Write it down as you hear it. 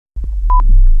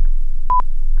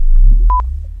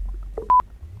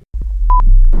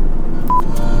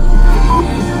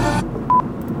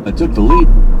I took the lead.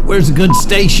 Where's a good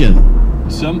station?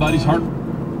 Somebody's heart.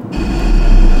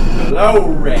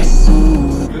 Glory!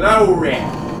 Glory!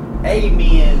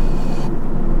 Amen!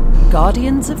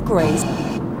 Guardians of Grace.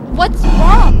 What's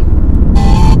wrong?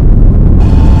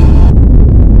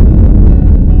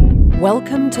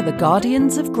 Welcome to the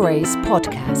Guardians of Grace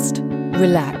podcast.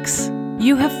 Relax.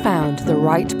 You have found the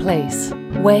right place.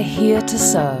 We're here to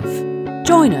serve.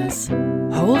 Join us,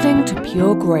 holding to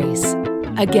pure grace.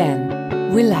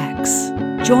 Again, relax.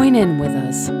 Join in with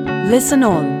us. Listen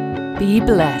on. Be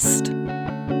blessed.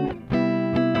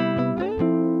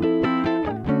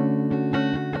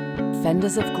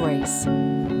 Fenders of Grace.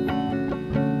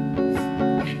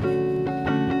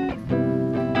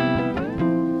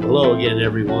 Hello again,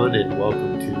 everyone, and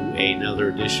welcome to another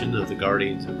edition of the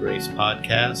Guardians of Grace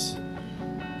podcast.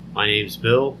 My name's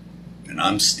Bill. And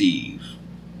I'm Steve.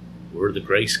 We're the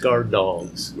Grace Guard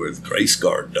Dogs. We're the Grace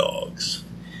Guard Dogs.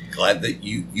 Glad that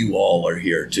you all are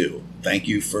here too. Thank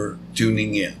you for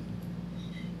tuning in.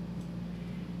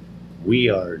 We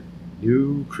are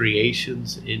new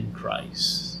creations in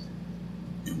Christ.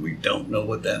 And we don't know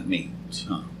what that means,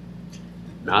 huh?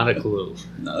 Not a clue.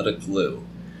 Not a clue.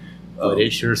 But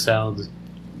it sure sounds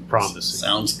promising.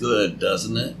 Sounds good,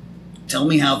 doesn't it? Tell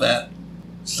me how that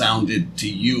sounded to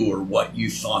you, or what you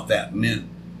thought that meant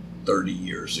 30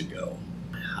 years ago.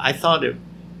 I thought it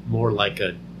more like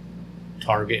a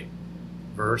target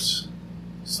verse,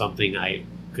 something I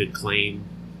could claim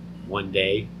one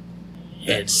day.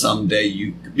 That someday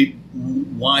you could be.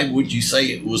 Why would you say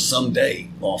it was someday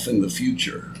off in the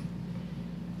future?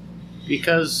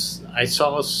 Because I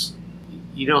saw,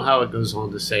 you know how it goes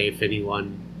on to say, if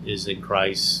anyone is in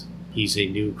Christ, he's a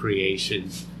new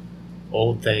creation.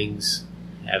 Old things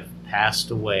have passed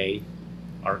away,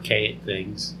 archaic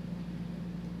things,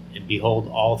 and behold,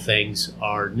 all things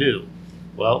are new.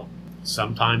 Well,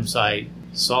 sometimes I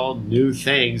saw new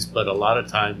things, but a lot of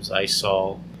times I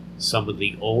saw some of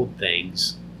the old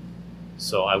things,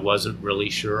 so I wasn't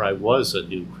really sure I was a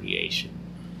new creation.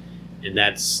 And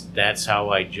that's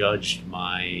how I judged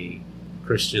my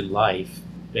Christian life,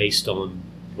 based on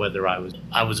whether I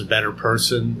was a better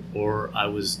person or I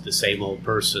was the same old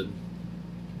person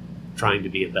trying to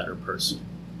be a better person.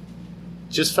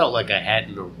 Just felt like I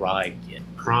hadn't arrived yet,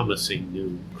 promising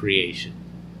new creation,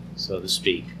 so to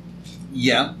speak.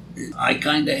 Yeah, I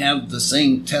kind of have the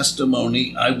same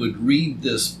testimony. I would read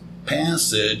this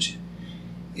passage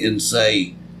and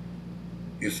say,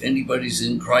 if anybody's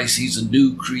in Christ, he's a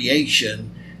new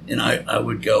creation. And I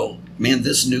would go, man,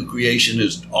 this new creation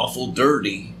is awful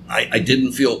dirty. I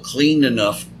didn't feel clean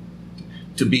enough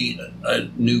to be a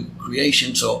new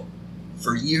creation. So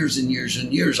for years and years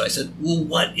and years, I said, well,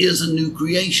 what is a new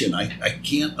creation? I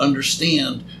can't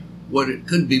understand what it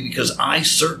could be, because I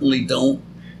certainly don't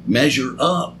measure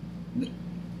up.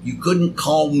 You couldn't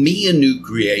call me a new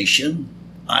creation.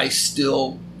 I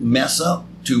still mess up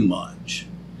too much.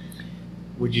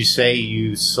 Would you say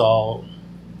you saw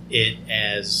it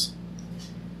as,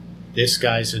 this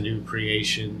guy's a new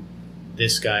creation,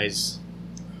 this guy's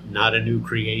not a new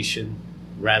creation,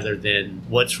 rather than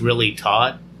what's really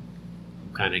taught?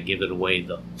 I'm kind of giving away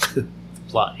the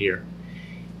plot here.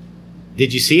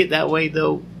 Did you see it that way,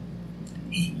 though?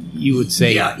 You would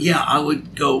say... Yeah, I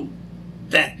would go,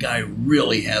 that guy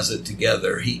really has it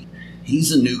together.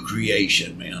 He's a new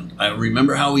creation, man. I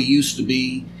remember how he used to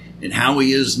be and how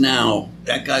he is now.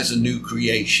 That guy's a new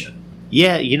creation.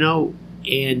 Yeah,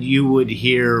 and you would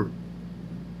hear,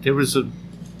 there was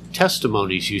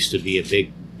testimonies used to be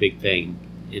a big thing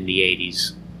in the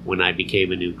 80s when I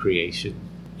became a new creation.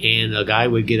 And a guy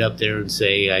would get up there and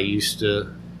say, I used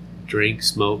to drink,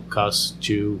 smoke, cuss,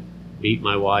 chew, beat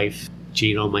my wife,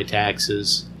 cheat on my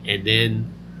taxes, and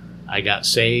then I got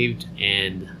saved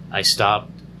and I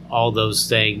stopped all those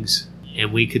things.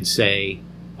 And we could say,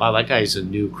 wow, that guy's a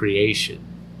new creation.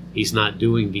 He's not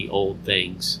doing the old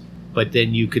things. But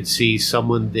then you could see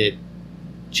someone that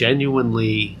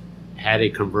genuinely had a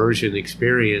conversion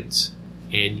experience,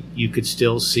 and you could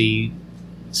still see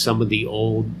some of the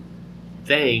old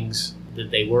things that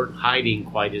they weren't hiding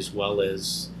quite as well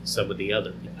as some of the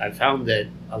other. I found that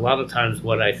a lot of times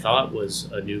what I thought was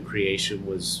a new creation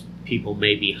was people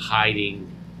maybe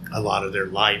hiding a lot of their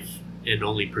life and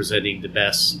only presenting the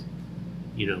best,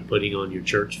 putting on your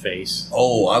church face.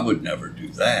 Oh, I would never do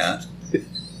that.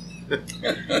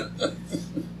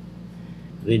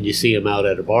 Then you see them out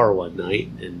at a bar one night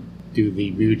and do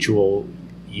the mutual,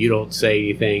 you don't say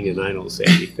anything and I don't say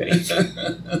anything.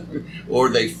 Or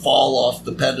they fall off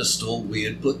the pedestal we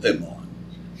had put them on.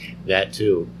 That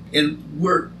too. And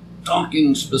we're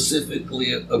talking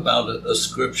specifically about a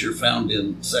scripture found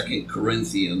in 2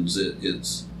 Corinthians.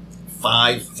 It's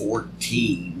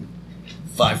 5:14.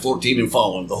 5:14 and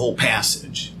following, the whole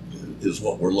passage is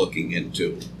what we're looking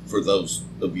into for those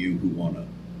of you who want to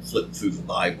flip through the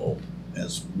Bible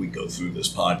as we go through this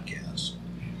podcast.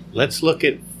 Let's look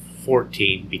at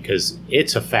 14 because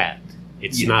it's a fact.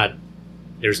 It's not,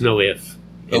 there's no if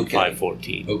in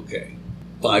 5:14. Okay.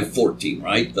 5:14,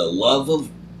 right? The love of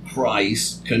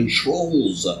Christ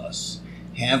controls us,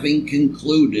 having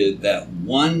concluded that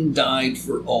one died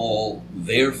for all,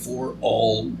 therefore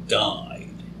all died.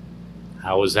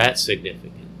 How is that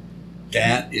significant?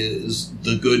 That is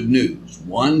the good news.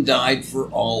 One died for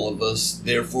all of us,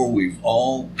 therefore we've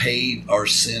all paid our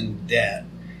sin debt.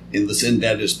 And the sin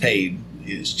debt is paid.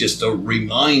 It's just a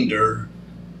reminder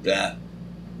that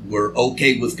we're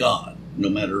okay with God, no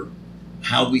matter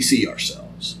how we see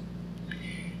ourselves.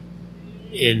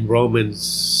 In Romans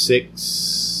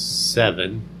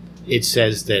 6:7, it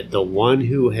says that the one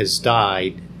who has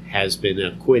died has been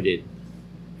acquitted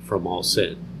from all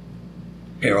sin.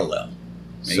 Parallel.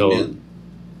 Amen.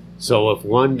 So if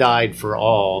one died for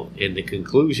all, and the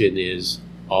conclusion is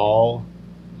all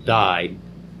died,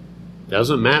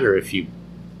 doesn't matter if you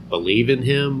believe in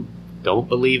him, don't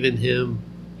believe in him,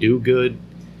 do good,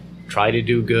 try to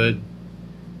do good,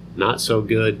 not so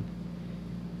good.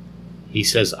 He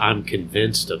says, I'm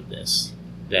convinced of this,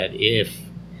 that if,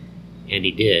 and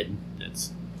he did,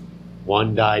 that's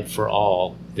one died for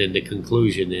all, then the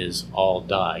conclusion is all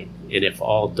died. And if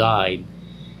all died,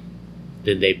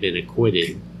 then they've been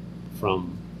acquitted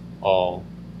from all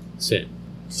sin.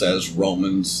 Says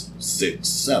Romans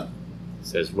 6:7.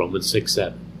 Says Romans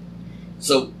 6:7.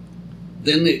 So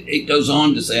then it goes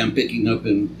on to say, I'm picking up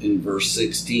in verse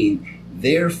 16,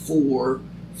 therefore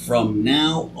from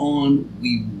now on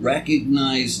we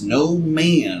recognize no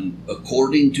man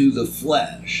according to the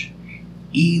flesh,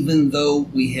 even though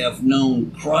we have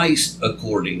known Christ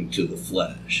according to the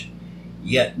flesh.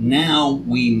 Yet now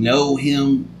we know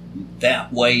him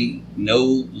that way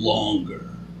no longer.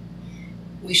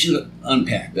 We should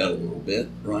unpack that a little bit,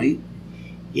 right?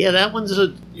 Yeah, that one's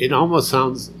it almost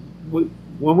sounds,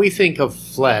 when we think of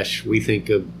flesh, we think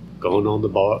of going to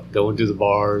the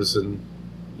bars and,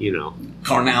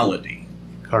 Carnality.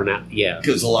 Yeah.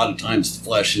 Because a lot of times the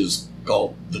flesh is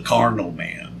called the carnal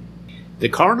man. The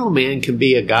carnal man can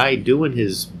be a guy doing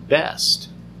his best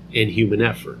in human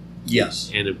effort.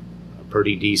 Yes. And a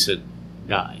pretty decent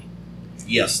guy.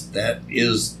 Yes, that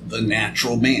is the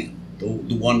natural man. The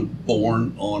one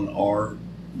born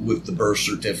with the birth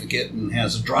certificate and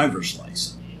has a driver's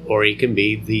license. Or he can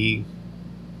be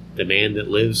the man that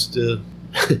lives to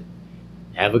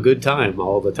have a good time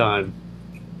all the time.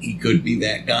 He could be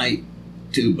that guy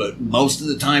too, but most of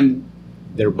the time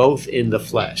they're both in the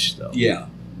flesh, though. Yeah.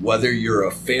 Whether you're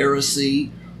a Pharisee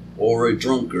or a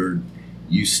drunkard,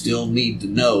 you still need to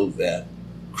know that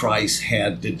Christ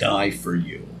had to die for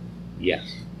you.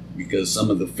 Yes. Because some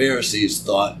of the Pharisees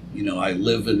thought, I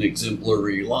live an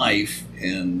exemplary life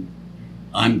and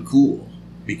I'm cool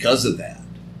because of that.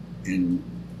 And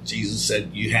Jesus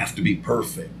said, you have to be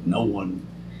perfect. No one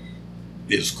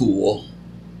is cool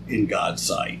in God's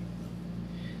sight.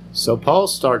 So Paul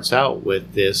starts out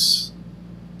with this.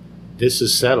 This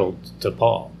is settled to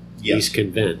Paul. Yes. He's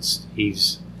convinced.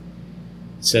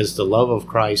 Says the love of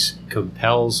Christ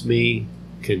compels me,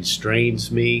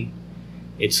 constrains me.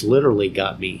 It's literally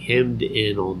got me hemmed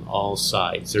in on all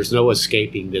sides. There's no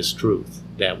escaping this truth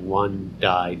that one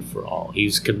died for all.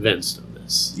 He's convinced of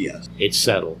this. Yes. It's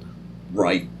settled.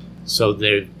 Right. So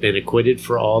they've been acquitted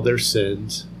for all their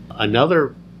sins.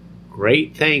 Another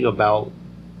great thing about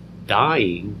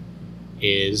dying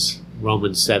is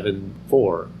Romans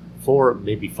 7:4,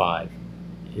 maybe 5.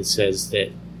 It says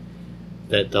that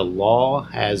the law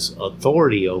has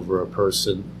authority over a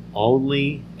person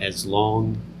only as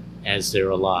long as they're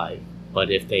alive.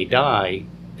 But if they die,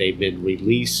 they've been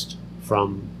released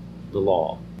from the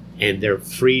law. And they're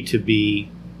free to be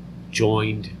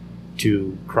joined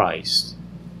to Christ.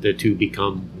 The two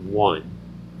become one.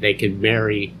 They can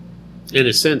marry. In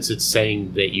a sense, it's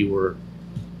saying that you were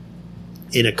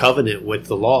in a covenant with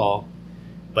the law,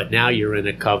 but now you're in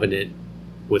a covenant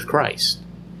with Christ.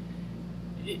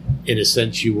 In a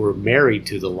sense, you were married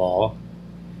to the law,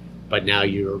 but now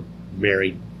you're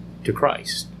married to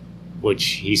Christ, which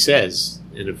he says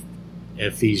in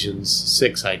Ephesians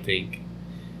 6, I think,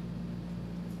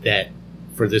 that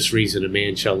for this reason a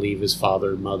man shall leave his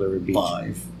father and mother and be...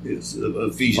 5. It's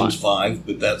Ephesians 5,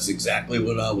 but that's exactly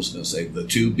what I was going to say. The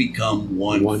two become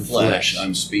one flesh.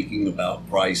 I'm speaking about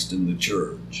Christ and the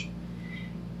church.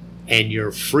 And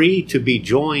you're free to be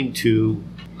joined to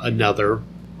another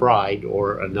bride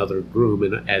or another groom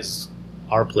as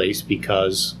our place,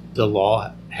 because the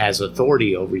law has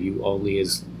authority over you only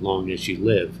as long as you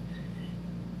live.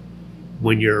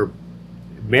 When you're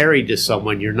married to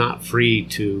someone, you're not free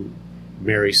to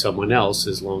marry someone else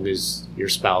as long as your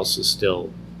spouse is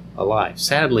still alive.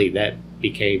 Sadly, that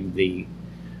became the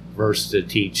verse to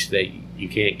teach that you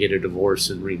can't get a divorce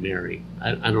and remarry.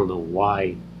 I don't know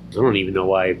why. I don't even know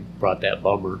why I brought that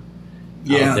bummer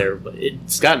out there, but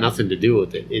it's got nothing to do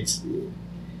with it. It's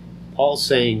Paul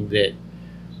saying that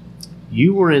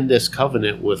you were in this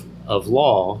covenant of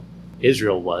law,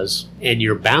 Israel was, and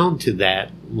you're bound to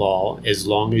that law as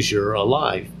long as you're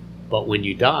alive. But when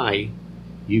you die,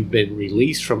 you've been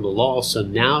released from the law, so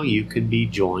now you can be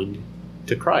joined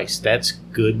to Christ. That's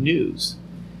good news.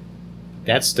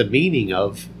 That's the meaning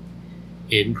of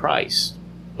in Christ.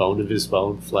 Bone of his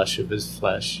bone, flesh of his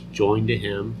flesh, joined to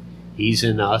him. He's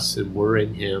in us and we're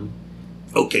in him.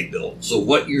 Okay, Bill. So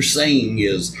what you're saying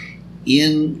is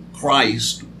in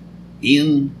Christ,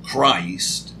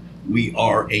 we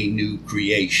are a new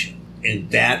creation. And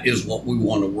that is what we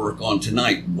want to work on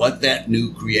tonight, what that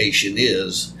new creation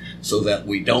is, so that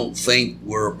we don't think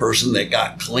we're a person that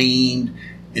got cleaned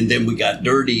and then we got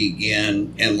dirty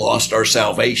again and lost our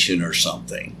salvation or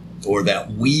something, or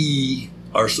that we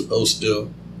are supposed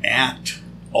to act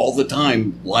all the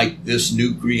time like this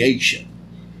new creation.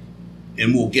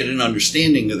 And we'll get an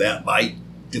understanding of that by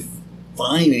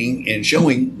defining and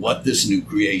showing what this new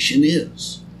creation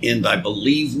is. And I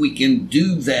believe we can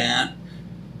do that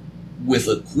with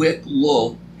a quick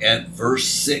look at verse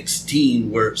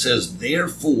 16, where it says,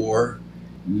 "Therefore,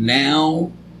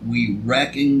 now we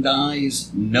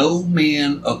recognize no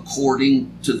man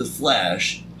according to the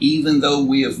flesh, even though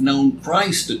we have known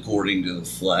Christ according to the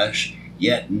flesh,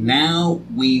 yet now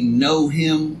we know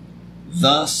him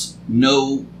thus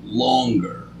no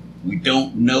longer." We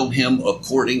don't know him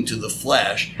according to the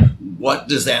flesh. What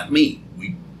does that mean?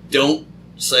 We don't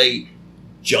say,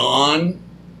 John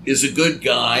is a good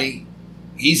guy,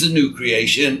 he's a new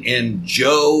creation, and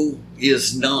Joe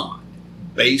is not,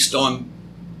 based on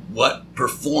what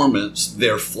performance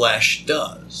their flesh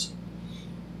does.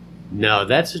 No,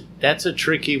 that's a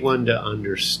tricky one to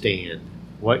understand.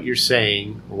 What you're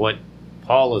saying, what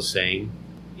Paul is saying,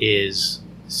 is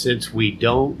since we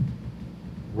don't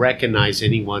recognize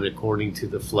anyone according to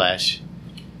the flesh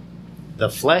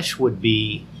would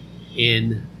be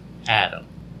in Adam,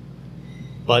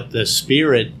 but the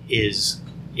Spirit is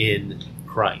in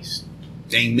Christ.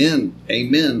 Amen.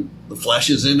 Amen. The flesh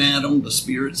is in Adam, the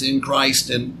Spirit's in Christ,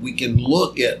 and we can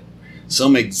look at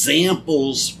some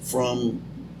examples from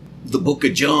the book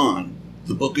of John.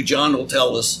 The book of John will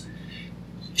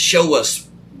show us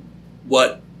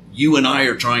what you and I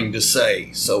are trying to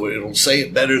say, so it'll say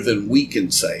it better than we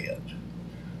can say it.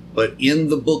 But in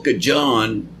the book of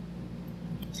John,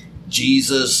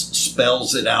 Jesus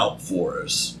spells it out for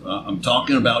us. I'm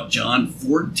talking about John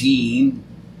 14,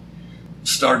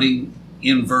 starting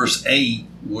in verse 8,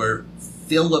 where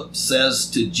Philip says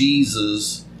to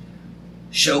Jesus,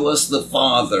 "Show us the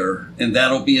Father, and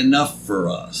that'll be enough for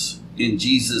us." And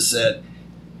Jesus said,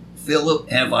 "Philip,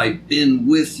 have I been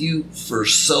with you for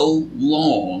so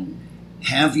long?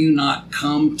 Have you not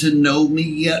come to know me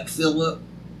yet, Philip?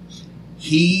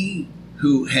 He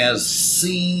who has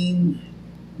seen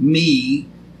me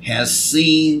has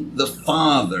seen the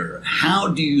Father. How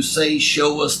do you say,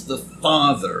 'Show us the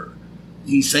Father'?"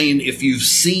 He's saying, if you've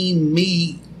seen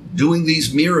me doing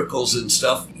these miracles and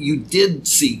stuff, you did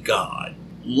see God.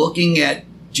 Looking at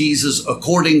Jesus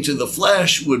according to the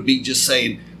flesh would be just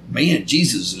saying, man,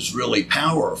 Jesus is really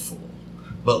powerful.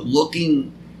 But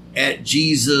looking at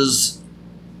Jesus,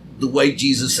 the way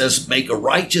Jesus says, make a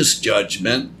righteous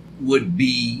judgment, would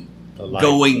be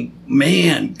going,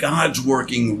 man, God's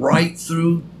working right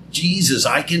through Jesus.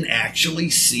 I can actually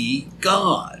see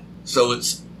God. So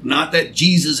it's not that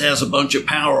Jesus has a bunch of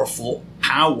power.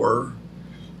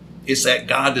 It's that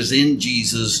God is in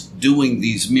Jesus doing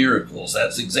these miracles.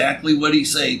 That's exactly what he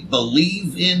said.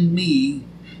 Believe in me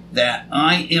that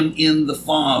I am in the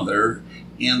Father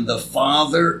and the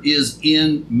Father is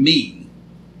in me.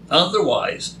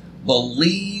 Otherwise,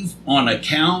 believe on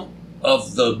account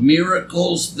of the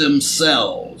miracles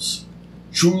themselves.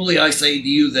 Truly I say to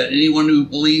you that anyone who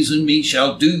believes in me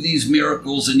shall do these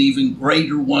miracles and even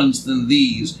greater ones than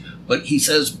these. But he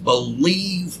says,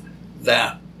 believe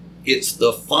that it's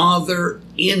the Father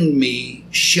in me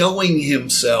showing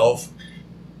himself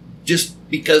just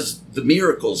because the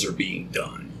miracles are being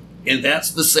done. And that's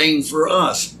the same for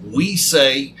us. We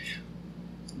say,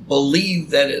 believe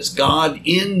that it's God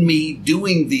in me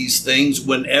doing these things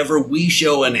whenever we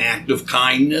show an act of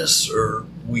kindness or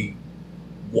we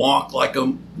walk like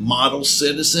a model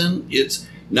citizen. It's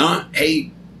not,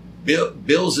 hey,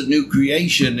 Bill's a new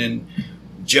creation and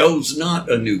Joe's not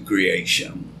a new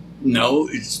creation. No,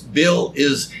 it's Bill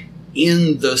is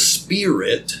in the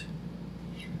Spirit,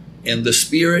 and the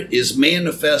Spirit is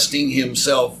manifesting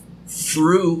himself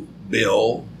through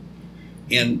Bill,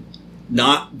 and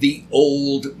not the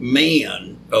old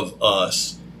man of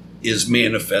us is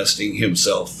manifesting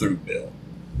himself through Bill.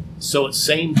 So it's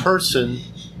same person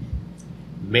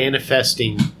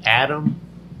manifesting Adam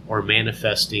or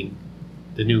manifesting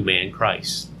the new man,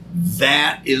 Christ.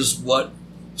 That is what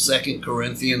 2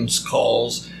 Corinthians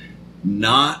calls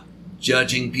not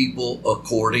judging people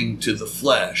according to the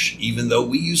flesh, even though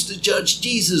we used to judge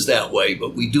Jesus that way,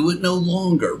 but we do it no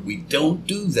longer. We don't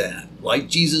do that. Like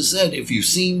Jesus said, if you've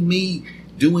seen me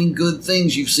doing good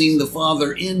things, you've seen the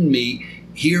Father in me.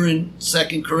 Here in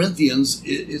 2 Corinthians,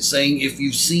 it's saying if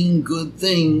you've seen good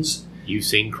things, you've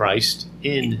seen Christ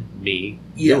in me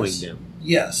yes, doing them.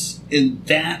 Yes, and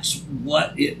that's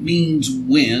what it means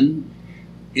when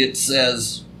it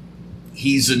says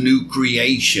he's a new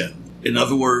creation. In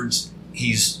other words,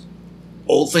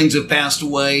 old things have passed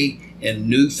away and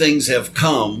new things have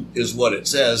come, is what it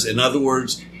says. In other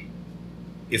words,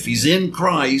 if he's in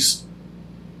Christ,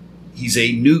 he's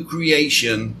a new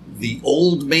creation. The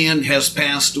old man has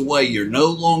passed away. You're no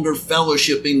longer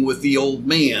fellowshipping with the old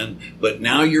man, but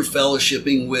now you're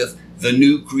fellowshipping with the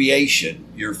new creation.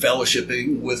 You're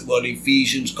fellowshipping with what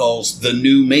Ephesians calls the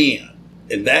new man.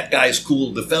 And that guy's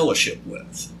cool to fellowship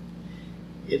with.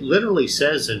 It literally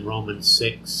says in Romans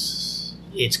 6,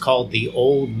 it's called the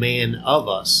old man of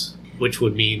us, which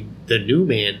would mean the new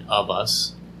man of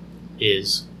us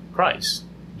is Christ.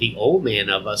 The old man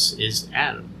of us is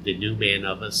Adam. The new man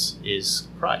of us is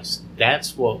Christ.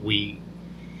 That's what we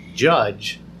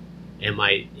judge. Am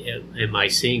I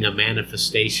seeing a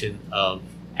manifestation of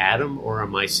Adam, or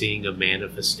am I seeing a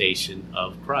manifestation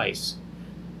of Christ?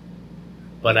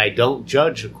 But I don't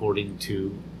judge according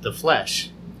to the flesh.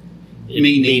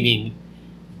 Meaning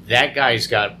that guy's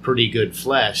got pretty good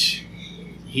flesh.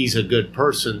 He's a good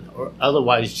person. Or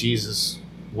otherwise Jesus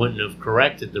wouldn't have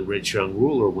corrected the rich young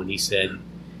ruler when he said,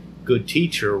 "Good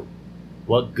teacher,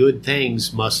 what good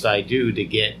things must I do to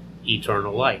get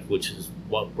eternal life?" Which is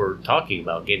what we're talking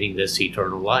about, getting this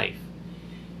eternal life.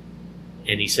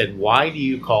 And he said, "Why do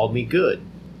you call me good?"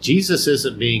 Jesus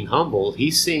isn't being humble.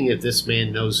 He's seeing if this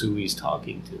man knows who he's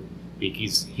talking to.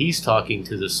 Because he's talking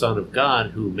to the Son of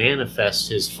God who manifests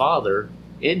his Father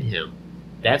in him.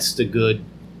 That's the good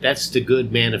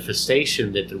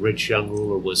manifestation that the rich young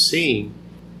ruler was seeing.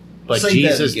 But say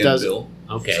Jesus that again, does. Bill.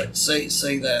 Okay.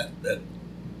 Say that.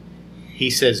 He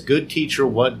says, "Good teacher,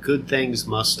 what good things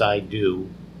must I do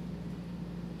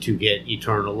to get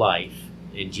eternal life?"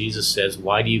 And Jesus says,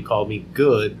 "Why do you call me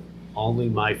good? Only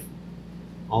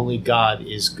God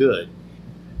is good.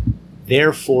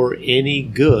 Therefore, any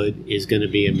good is going to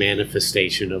be a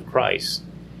manifestation of Christ."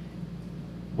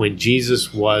 When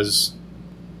Jesus was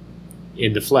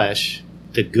in the flesh,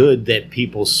 the good that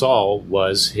people saw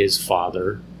was his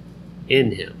Father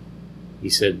in him. He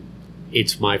said,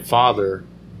 "It's my Father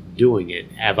doing it.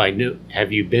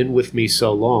 Have you been with me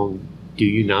so long? Do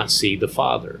you not see the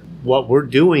Father?" What we're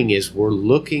doing is we're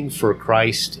looking for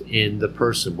Christ in the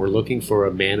person. We're looking for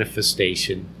a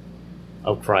manifestation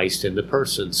of Christ in the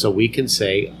person. So we can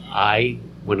say,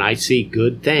 when I see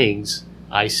good things,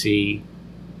 I see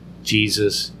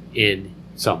Jesus in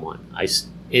someone.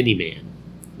 Any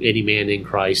man in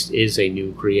Christ is a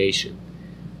new creation.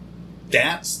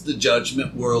 That's the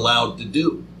judgment we're allowed to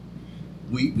do.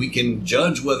 We can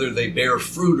judge whether they bear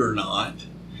fruit or not,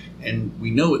 and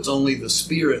we know it's only the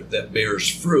Spirit that bears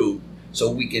fruit, so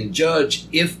we can judge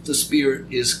if the Spirit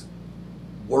is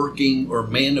working or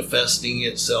manifesting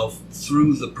itself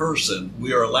through the person.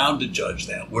 We are allowed to judge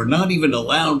that. We're not even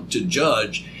allowed to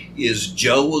judge, is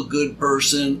Joe a good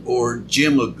person or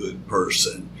Jim a good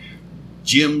person?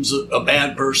 Jim's a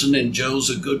bad person and Joe's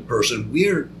a good person.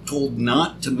 We're told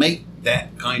not to make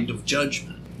that kind of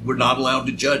judgment. We're not allowed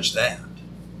to judge that.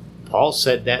 Paul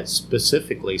said that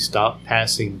specifically, stop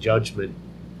passing judgment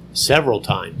several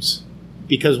times.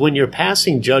 Because when you're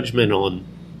passing judgment on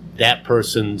that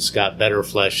person's got better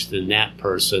flesh than that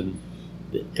person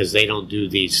because they don't do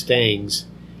these things,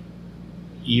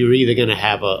 you're either going to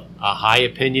have a high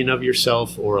opinion of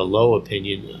yourself or a low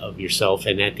opinion of yourself.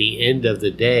 And at the end of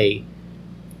the day,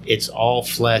 it's all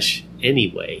flesh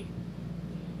anyway.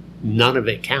 None of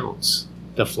it counts.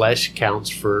 The flesh counts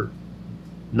for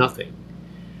nothing.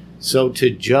 So to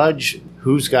judge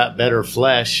who's got better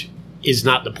flesh is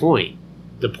not the point.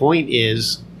 The point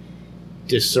is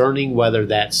discerning whether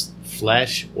that's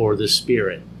flesh or the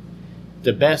Spirit.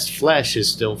 the best flesh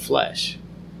is still flesh.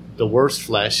 The worst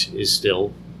flesh is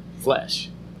still flesh.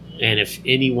 And if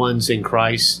anyone's in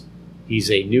Christ, he's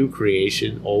a new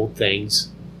creation. Old things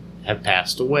have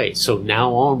passed away. So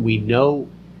now on, we know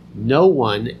no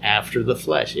one after the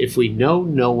flesh. If we know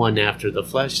no one after the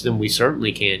flesh, then we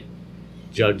certainly can't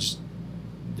judge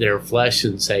their flesh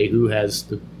and say who has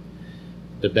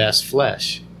the best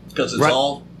flesh. Because it's Right.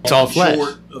 all It's all flesh.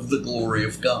 short of the glory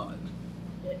of God.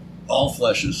 All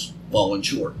flesh has fallen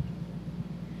short.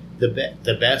 The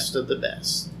best of the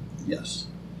best. Yes.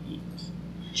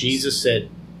 Jesus said,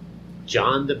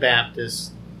 John the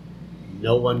Baptist,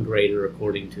 no one greater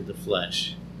according to the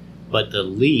flesh, but the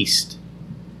least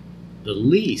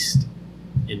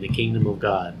in the kingdom of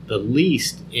God, the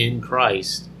least in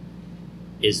Christ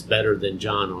is better than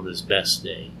John on his best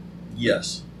day.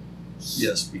 Yes.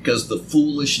 Yes, because the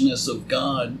foolishness of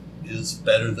God is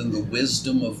better than the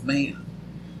wisdom of man.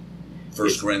 1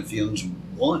 Corinthians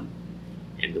 1.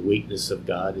 And the weakness of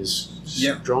God is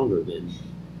Yeah. stronger than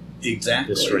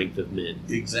Exactly. the strength of men.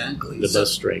 Exactly. The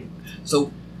best strength.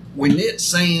 So when it's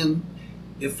saying,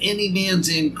 if any man's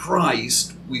in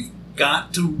Christ, we've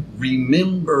got to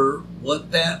remember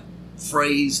what that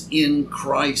phrase in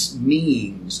Christ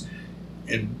means.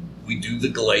 And we do the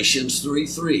Galatians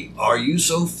 3:3. Are you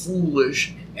so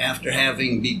foolish, after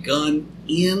having begun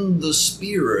in the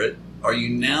Spirit, are you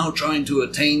now trying to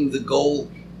attain the goal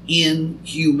in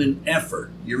human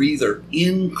effort? You're either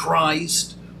in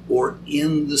Christ or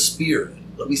in the Spirit.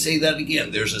 Let me say that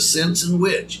again. There's a sense in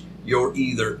which you're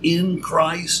either in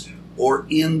Christ or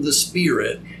in the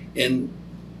Spirit, and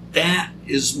that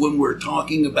is when we're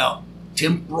talking about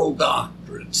temporal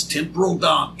doctrines. Temporal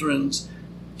doctrines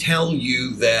tell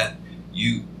you that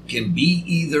you can be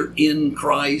either in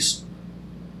Christ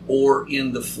or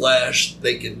in the flesh.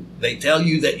 They tell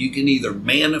you that you can either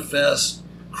manifest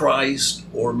Christ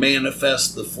or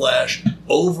manifest the flesh.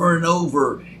 Over and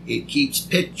over, it keeps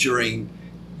picturing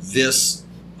this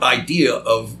idea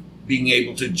of being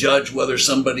able to judge whether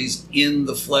somebody's in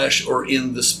the flesh or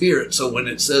in the Spirit. So when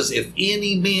it says, if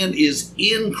any man is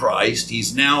in Christ,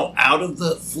 he's now out of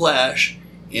the flesh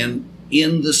and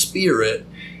in the Spirit.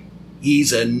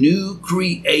 He's a new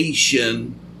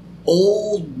creation.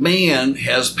 Old man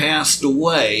has passed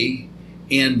away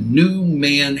and new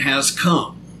man has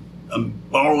come. I'm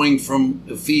borrowing from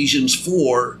Ephesians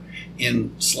 4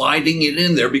 and sliding it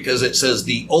in there because it says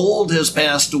the old has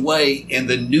passed away and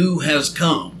the new has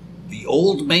come. The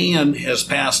old man has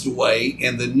passed away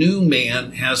and the new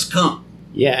man has come.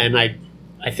 Yeah, and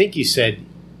I think you said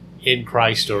in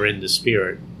Christ or in the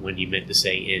Spirit when you meant to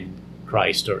say in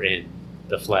Christ or in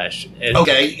the flesh.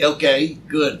 Okay,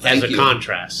 good. Thank as you. a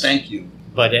contrast. Thank you.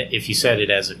 But if you said it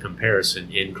as a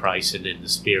comparison, in Christ and in the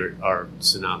Spirit are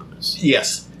synonymous.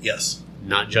 Yes.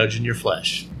 Not judging your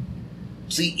flesh.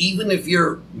 See, even if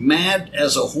you're mad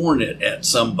as a hornet at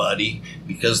somebody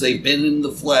because they've been in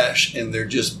the flesh and they're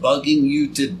just bugging you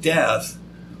to death,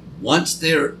 once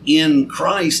they're in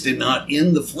Christ and not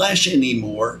in the flesh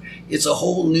anymore, it's a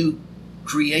whole new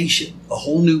creation, a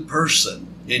whole new person.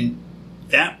 And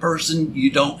that person,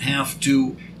 you don't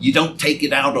take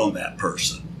it out on that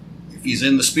person. If he's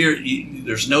in the Spirit,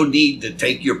 there's no need to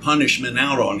take your punishment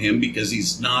out on him because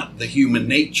he's not the human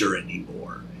nature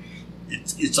anymore.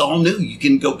 It's all new. You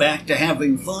can go back to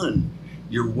having fun.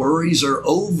 Your worries are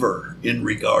over in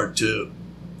regard to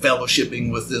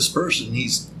fellowshipping with this person.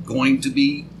 He's going to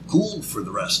be cool for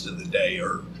the rest of the day,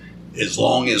 or as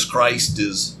long as Christ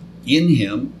is in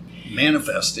him,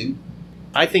 manifesting.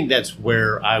 I think that's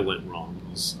where I went wrong.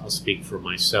 I'll speak for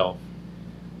myself.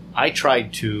 I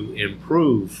tried to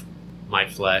improve my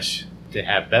flesh to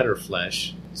have better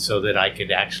flesh so that I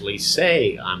could actually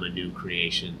say I'm a new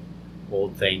creation.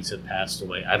 Old things have passed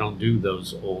away. I don't do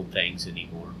those old things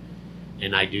anymore.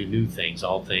 And I do new things.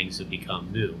 All things have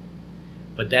become new.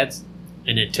 But that's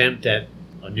an attempt at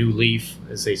a new leaf,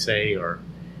 as they say, or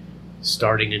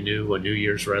starting anew, a New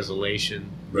Year's resolution.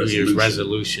 New Year's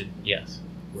resolution, yes.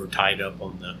 We're tied up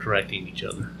on the correcting each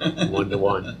other,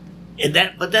 1-to-1.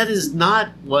 But that is not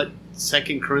what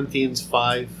 2 Corinthians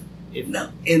 5.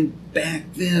 No, and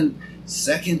back then,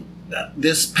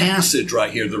 this passage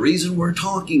right here, the reason we're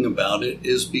talking about it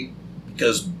is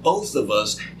because both of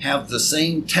us have the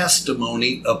same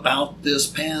testimony about this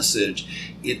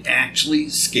passage. It actually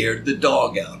scared the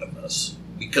dog out of us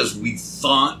because we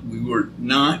thought we were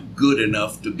not good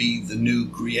enough to be the new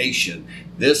creation.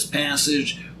 This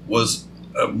passage was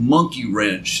a monkey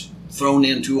wrench thrown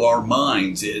into our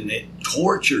minds, and it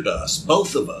tortured us,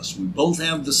 both of us. We both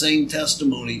have the same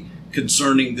testimony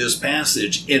concerning this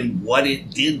passage and what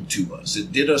it did to us.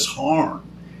 It did us harm.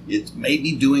 It may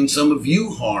be doing some of you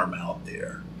harm out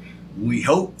there. we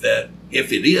hope that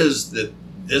if it is, that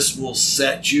this will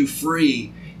set you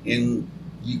free and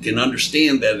you can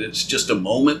understand that it's just a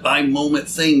moment by moment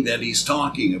thing that he's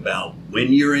talking about.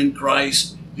 When you're in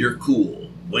Christ, you're cool.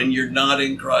 When you're not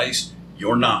in Christ,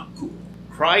 you're not cool.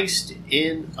 Christ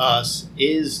in us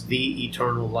is the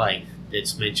eternal life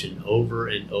that's mentioned over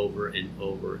and over and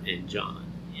over in John.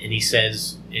 And he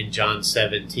says in John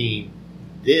 17,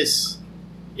 this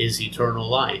is eternal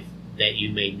life, that you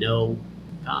may know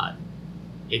God,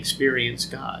 experience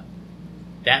God.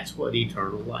 That's what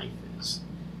eternal life is.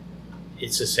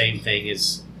 It's the same thing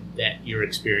as that you're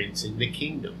experiencing the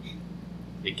kingdom.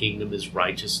 The kingdom is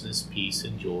righteousness, peace,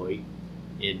 and joy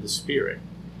in the Spirit.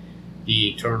 The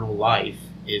eternal life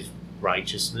is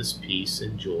righteousness, peace,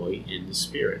 and joy in the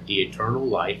Spirit. The eternal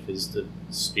life is the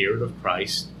Spirit of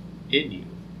Christ in you.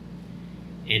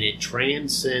 And it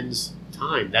transcends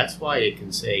time. That's why it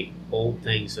can say, old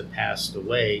things have passed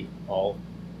away,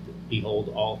 behold,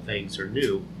 all things are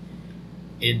new.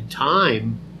 In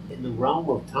time, in the realm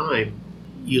of time,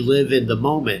 you live in the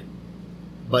moment,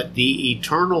 but the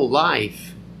eternal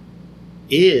life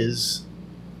is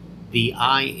the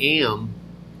I am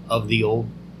of the old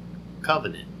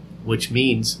covenant, which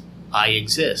means I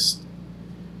exist.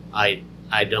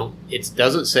 It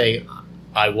doesn't say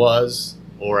I was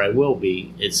or I will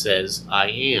be, it says I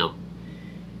am.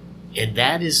 And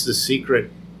that is the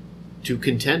secret to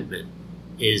contentment,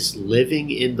 is living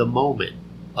in the moment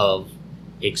of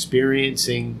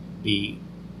experiencing the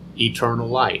eternal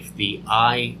life. The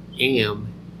I am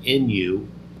in you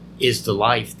is the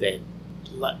life that,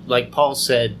 like Paul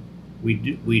said, we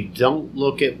don't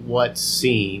look at what's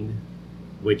seen,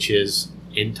 which is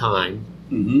in time,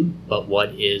 but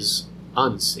what is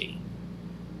unseen.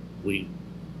 We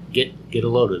get a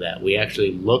load of that. We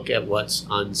actually look at what's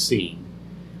unseen.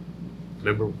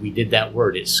 Remember, we did that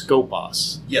word. It's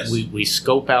skopos. Yes. We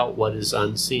scope out what is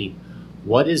unseen.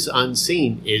 What is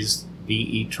unseen is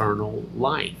the eternal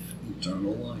life.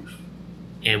 Eternal life.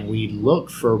 And we look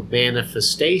for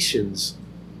manifestations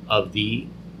of the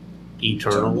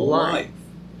eternal life.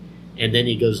 And then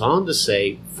he goes on to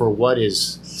say, for what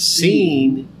is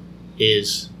seen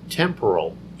is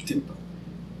temporal.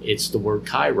 It's the word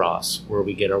kairos, where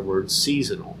we get our word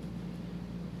seasonal.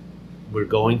 We're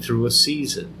going through a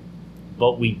season,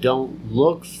 but we don't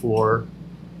look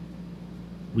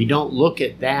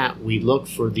at that. We look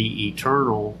for the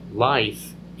eternal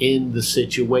life in the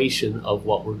situation of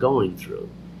what we're going through.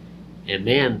 And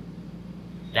man,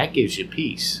 that gives you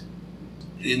peace.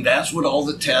 And that's what all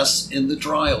the tests and the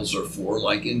trials are for.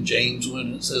 Like in James,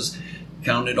 when it says,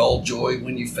 count it all joy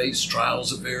when you face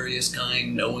trials of various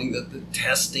kind, knowing that the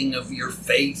testing of your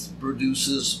faith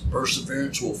produces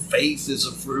perseverance. Well, faith is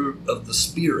a fruit of the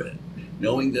Spirit.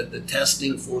 Knowing that the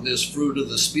testing for this fruit of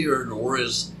the Spirit, or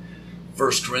as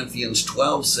 1 Corinthians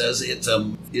 12 says,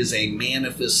 is a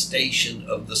manifestation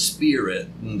of the Spirit.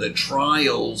 And the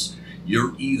trials,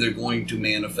 you're either going to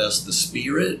manifest the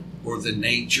Spirit or the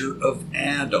nature of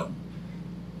Adam.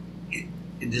 It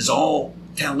is all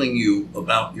telling you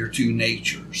about your two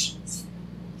natures.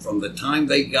 From the time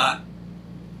they got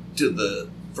to the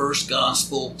first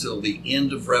gospel till the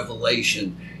end of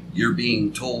Revelation, you're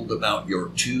being told about your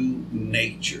two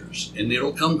natures. And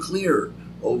it'll come clear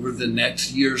over the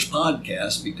next year's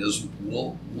podcast, because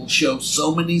we'll show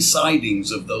so many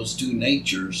sightings of those two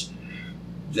natures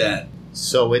that...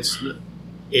 So it's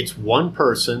one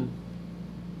person,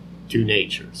 two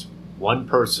natures. One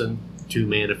person, two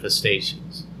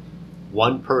manifestations.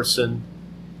 One person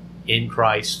in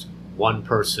Christ, one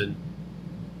person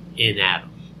in Adam.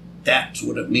 That's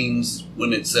what it means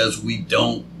when it says we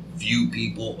don't view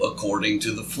people according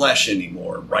to the flesh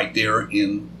anymore, right there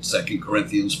in 2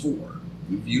 Corinthians 4.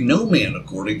 We view no man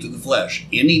according to the flesh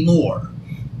anymore.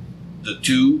 The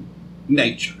two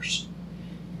natures.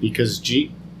 Because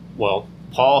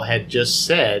Paul had just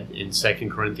said in 2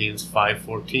 Corinthians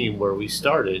 5:14, where we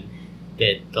started,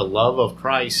 that the love of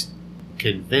Christ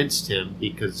convinced him,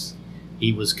 because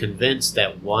he was convinced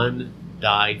that one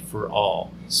died for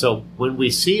all. So when we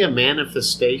see a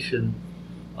manifestation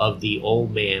of the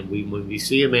old man, when we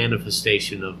see a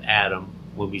manifestation of Adam,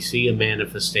 when we see a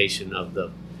manifestation of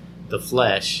the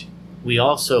flesh, we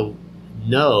also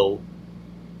know,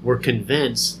 we're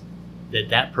convinced that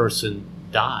that person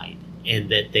died and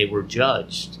that they were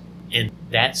judged, and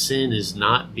that sin is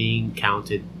not being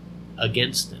counted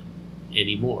against them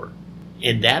anymore.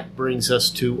 And that brings us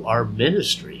to our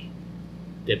ministry,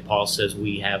 that Paul says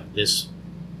we have this,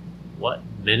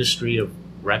 ministry of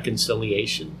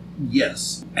reconciliation.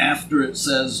 Yes. After it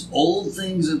says, old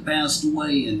things have passed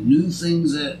away and new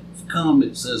things have come,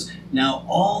 it says, now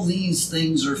all these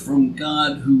things are from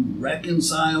God who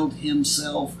reconciled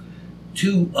himself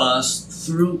to us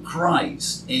through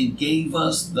Christ and gave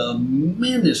us the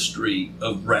ministry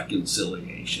of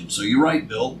reconciliation. So you're right,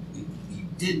 Bill. He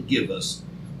did give us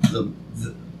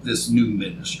this new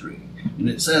ministry. And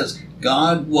it says,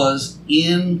 God was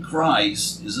in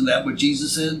Christ. Isn't that what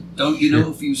Jesus said? Don't you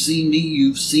know if you've seen me,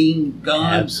 you've seen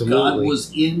God? Absolutely. God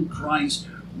was in Christ,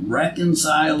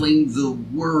 reconciling the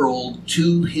world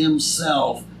to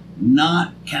himself,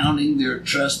 not counting their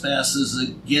trespasses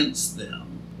against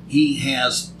them. He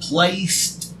has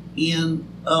placed in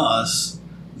us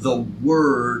the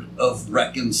word of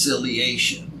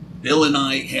reconciliation. Bill and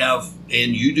I have,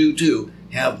 and you do too,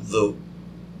 have the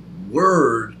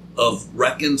word of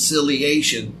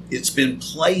reconciliation. It's been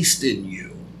placed in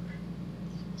you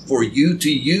for you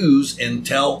to use and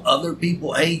tell other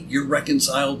people, hey, you're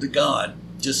reconciled to God.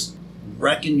 Just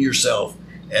reckon yourself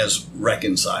as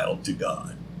reconciled to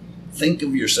God. Think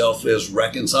of yourself as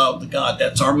reconciled to God.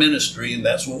 That's our ministry, and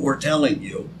that's what we're telling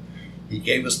you. He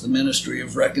gave us the ministry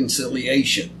of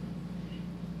reconciliation.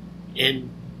 And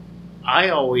I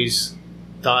always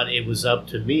thought it was up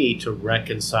to me to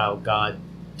reconcile God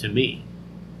to me.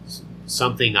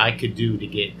 Something I could do to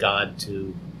get God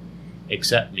to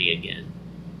accept me again.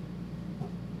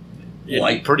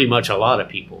 And pretty much a lot of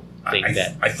people think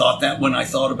that. I thought that when I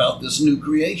thought about this new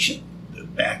creation.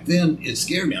 Back then, it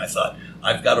scared me. I thought,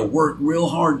 I've got to work real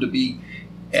hard to be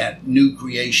at new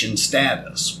creation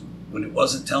status. When it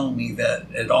wasn't telling me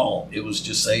that at all. It was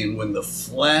just saying when the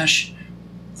flesh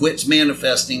quits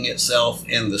manifesting itself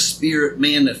and the spirit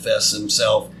manifests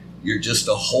himself, you're just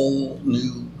a whole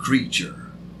new creature.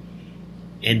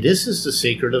 And this is the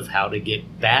secret of how to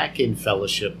get back in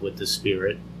fellowship with the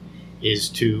Spirit, is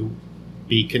to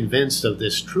be convinced of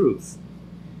this truth,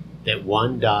 that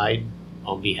one died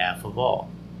on behalf of all,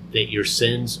 that your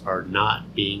sins are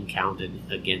not being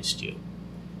counted against you,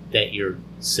 that your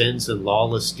sins and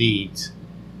lawless deeds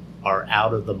are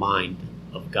out of the mind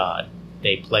of God.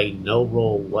 They play no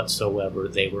role whatsoever.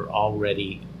 They were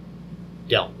already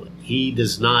dealt with. He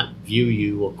does not view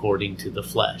you according to the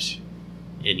flesh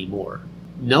anymore.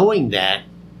 Knowing that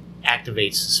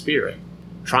activates the Spirit.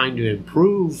 Trying to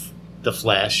improve the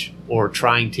flesh or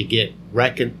trying to get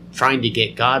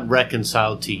God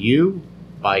reconciled to you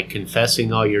by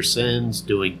confessing all your sins,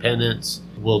 doing penance,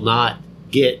 will not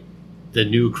get the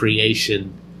new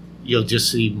creation. You'll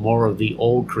just see more of the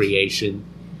old creation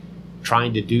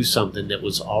trying to do something that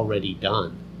was already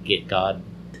done. Get God.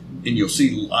 And you'll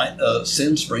see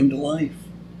sin spring to life.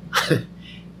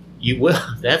 You will.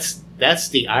 That's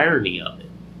the irony of it.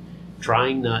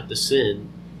 Trying not to sin,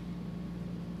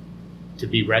 to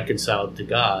be reconciled to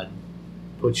God,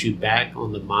 puts you back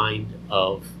on the mind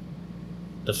of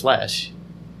the flesh.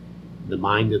 The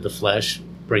mind of the flesh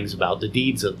brings about the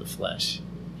deeds of the flesh.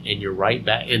 And you're right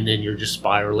back, and then you're just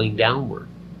spiraling downward.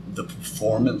 The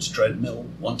performance treadmill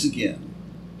once again.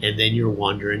 And then you're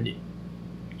wondering,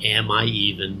 am I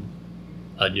even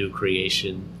a new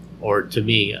creation? Or to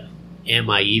me, am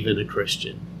I even a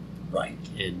Christian? Right.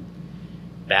 And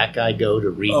back I go to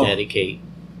rededicate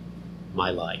my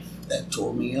life. That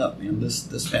tore me up, man.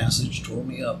 This passage tore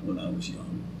me up when I was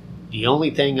young. The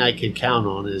only thing I could count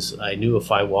on is I knew if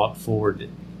I walked forward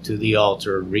to the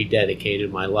altar and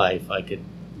rededicated my life, I could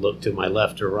look to my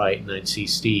left or right and I'd see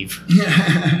Steve.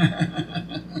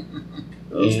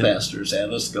 Those pastors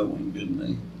had us going, didn't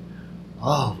they?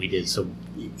 Oh, we did some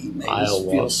He made us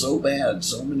feel so bad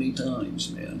so many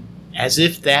times, man. As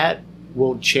if that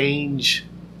will change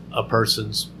a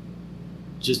person's,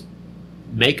 just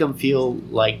make them feel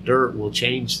like dirt will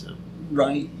change them.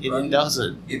 Right. It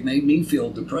doesn't. It made me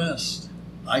feel depressed.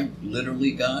 I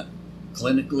literally got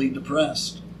clinically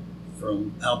depressed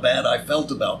from how bad I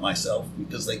felt about myself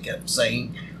because they kept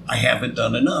saying, I haven't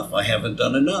done enough. I haven't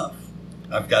done enough.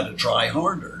 I've got to try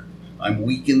harder. I'm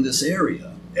weak in this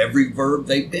area. Every verb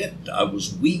they picked, I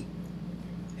was weak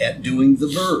at doing the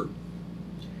verb.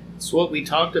 It's what we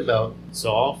talked about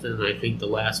so often, I think, the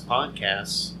last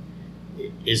podcast.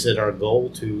 Is it our goal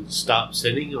to stop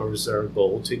sinning, or is it our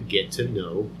goal to get to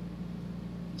know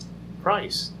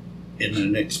Christ? In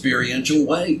an experiential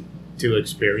way. To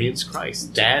experience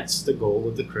Christ. That's the goal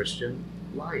of the Christian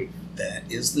life. That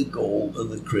is the goal of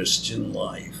the Christian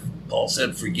life. Paul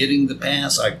said, forgetting the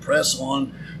past, I press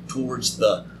on towards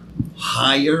the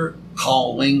higher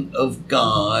calling of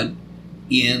God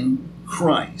in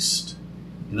Christ.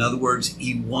 In other words,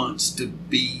 he wants to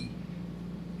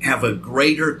have a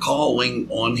greater calling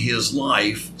on his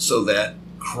life so that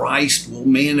Christ will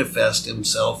manifest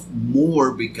himself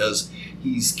more because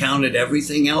he's counted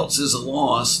everything else as a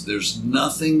loss. There's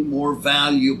nothing more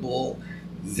valuable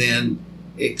than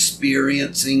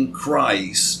experiencing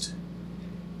Christ,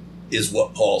 is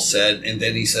what Paul said. And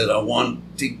then he said, I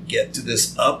want to get to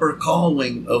this upper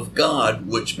calling of God,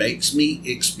 which makes me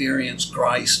experience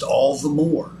Christ all the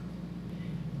more.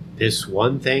 This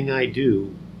one thing I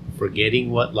do, forgetting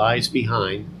what lies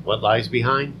behind. What lies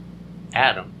behind?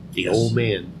 Adam, the Yes. old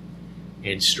man,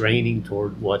 and straining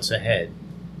toward what's ahead.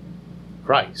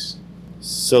 Christ.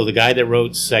 So the guy that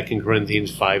wrote 2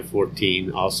 Corinthians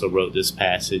 5:14 also wrote this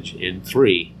passage in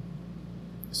 3.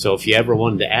 So if you ever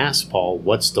wanted to ask Paul,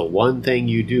 what's the one thing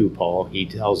you do, Paul? He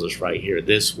tells us right here,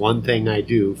 this one thing I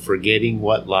do, forgetting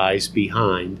what lies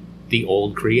behind, the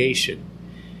old creation,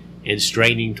 and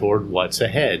straining toward what's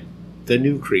ahead, the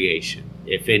new creation.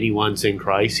 If anyone's in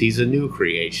Christ, he's a new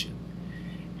creation.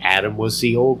 Adam was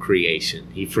the old creation.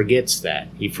 He forgets that.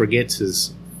 He forgets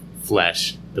his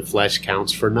flesh. The flesh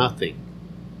counts for nothing.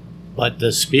 But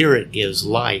the Spirit gives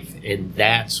life, and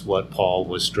that's what Paul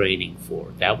was straining for.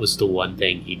 That was the one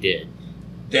thing he did.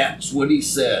 That's what he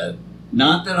said.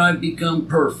 Not that I've become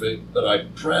perfect, but I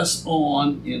press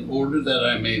on in order that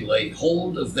I may lay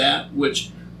hold of that which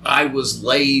I was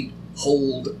laid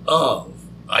hold of.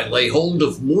 I lay hold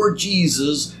of more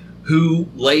Jesus who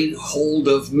laid hold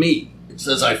of me. It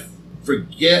says I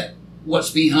forget what's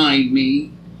behind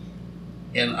me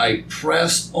and I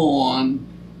press on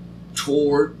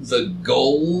toward the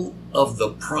goal of the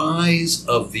prize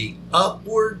of the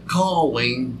upward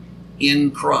calling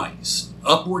in Christ.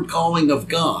 Upward calling of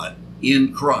God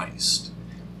in Christ.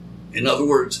 In other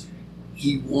words,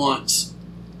 he wants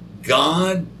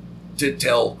God to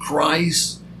tell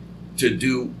Christ to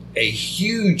do a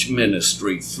huge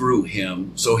ministry through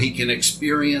him so he can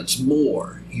experience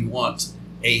more. He wants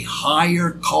a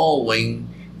higher calling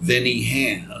than he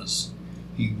has.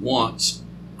 He wants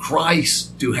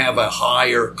Christ to have a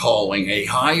higher calling, a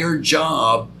higher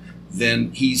job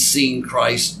than he's seen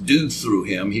Christ do through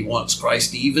him. He wants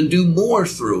Christ to even do more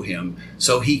through him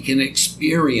so he can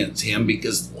experience him,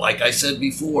 because like I said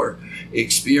before,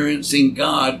 experiencing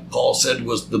God, Paul said,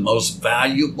 was the most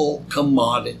valuable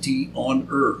commodity on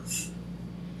earth.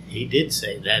 He did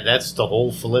say that. That's the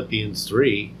whole Philippians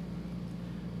 3.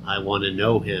 I want to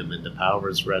know him and the power of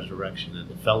his resurrection and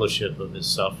the fellowship of his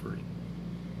suffering.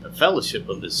 The fellowship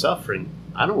of his suffering,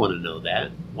 I don't want to know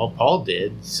that. Well, Paul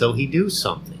did, so he do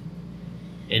something.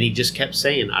 And he just kept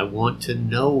saying, I want to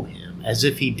know him, as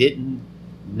if he didn't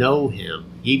know him.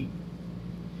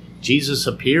 Jesus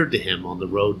appeared to him on the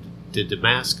road to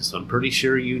Damascus. I'm pretty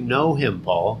sure you know him,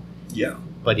 Paul. Yeah.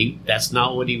 But that's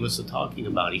not what he was talking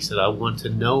about. He said, I want to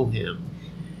know him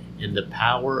and the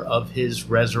power of his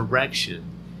resurrection.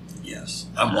 Yes.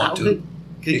 I want to.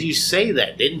 Could you say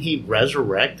that? Didn't he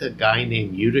resurrect a guy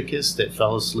named Eutychus that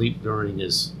fell asleep during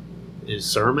his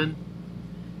sermon?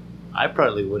 I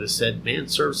probably would have said, man,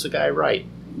 serves the guy right,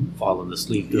 falling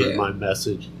asleep during my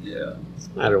message. Yeah. What's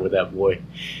the matter with that boy?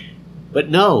 But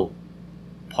no,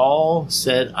 Paul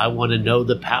said, I want to know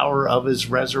the power of his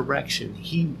resurrection.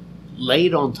 He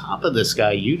laid on top of this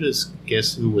guy,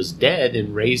 Eutychus, who was dead,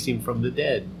 and raised him from the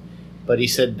dead. But he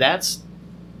said, that's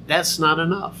not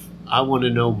enough. I want to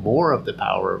know more of the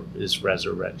power of his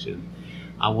resurrection.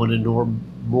 I want to know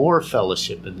more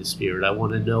fellowship in the Spirit. I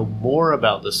want to know more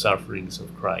about the sufferings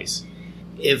of Christ.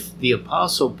 If the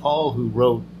Apostle Paul, who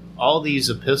wrote all these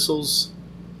epistles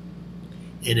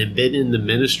and had been in the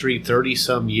ministry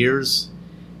 30-some years,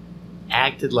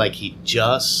 acted like he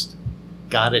just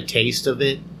got a taste of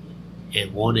it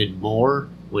and wanted more,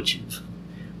 which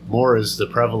more is the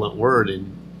prevalent word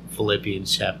in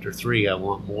Philippians chapter 3, I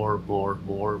want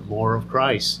more of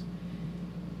Christ.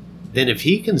 Then if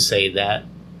he can say that,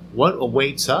 what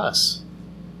awaits us?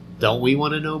 Don't we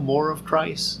want to know more of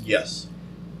Christ? Yes.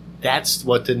 That's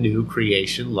what the new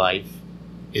creation life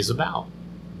is about.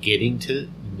 Getting to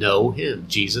know him.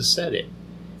 Jesus said it.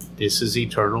 This is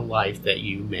eternal life, that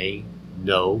you may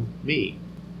know me.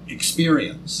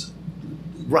 Experience.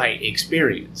 Right,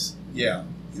 experience. Yeah.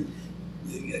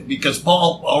 Because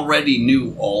Paul already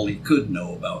knew all he could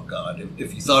know about God.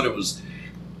 If you thought it was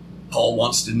Paul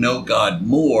wants to know God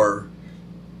more,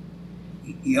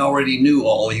 he already knew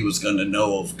all he was going to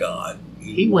know of God.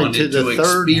 He went to the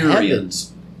third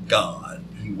experience God.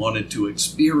 He wanted to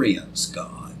experience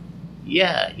God.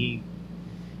 Yeah, he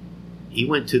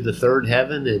went to the third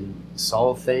heaven and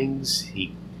saw things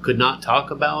he could not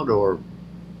talk about or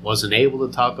wasn't able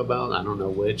to talk about. I don't know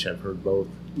which. I've heard both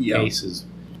cases.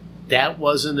 That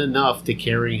wasn't enough to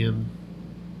carry him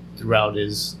throughout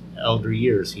his elder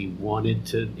years. He wanted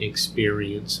to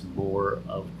experience more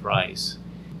of Christ.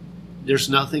 there's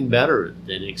nothing better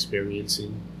than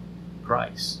experiencing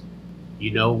Christ.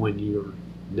 You know when you're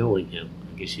knowing him,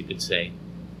 I guess you could say.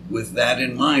 With that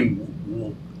in mind,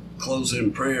 we'll close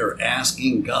in prayer,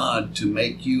 asking God to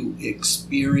make you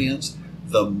experience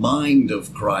the mind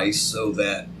of Christ so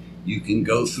that you can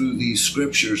go through these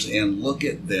scriptures and look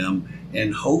at them,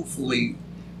 and hopefully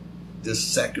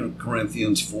this 2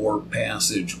 Corinthians 4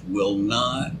 passage will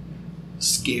not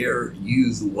scare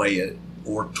you the way it,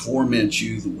 or torment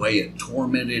you the way it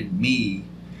tormented me,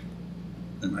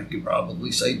 and I could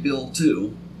probably say Bill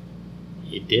too.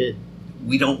 It did.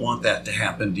 We don't want that to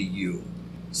happen to you.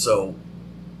 So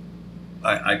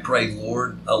I pray,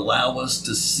 Lord, allow us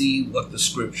to see what the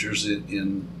scriptures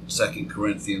in 2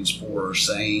 Corinthians 4 are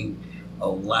saying.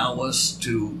 Allow us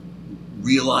to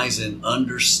realize and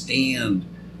understand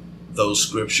those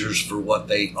scriptures for what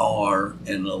they are,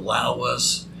 and allow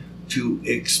us to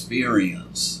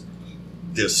experience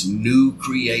this new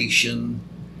creation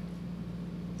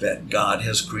that God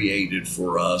has created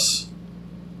for us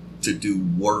to do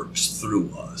works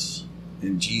through us.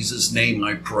 In Jesus' name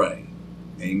I pray.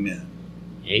 Amen.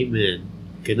 Amen.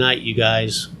 Good night, you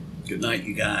guys. Good night,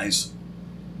 you guys.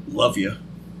 Love you.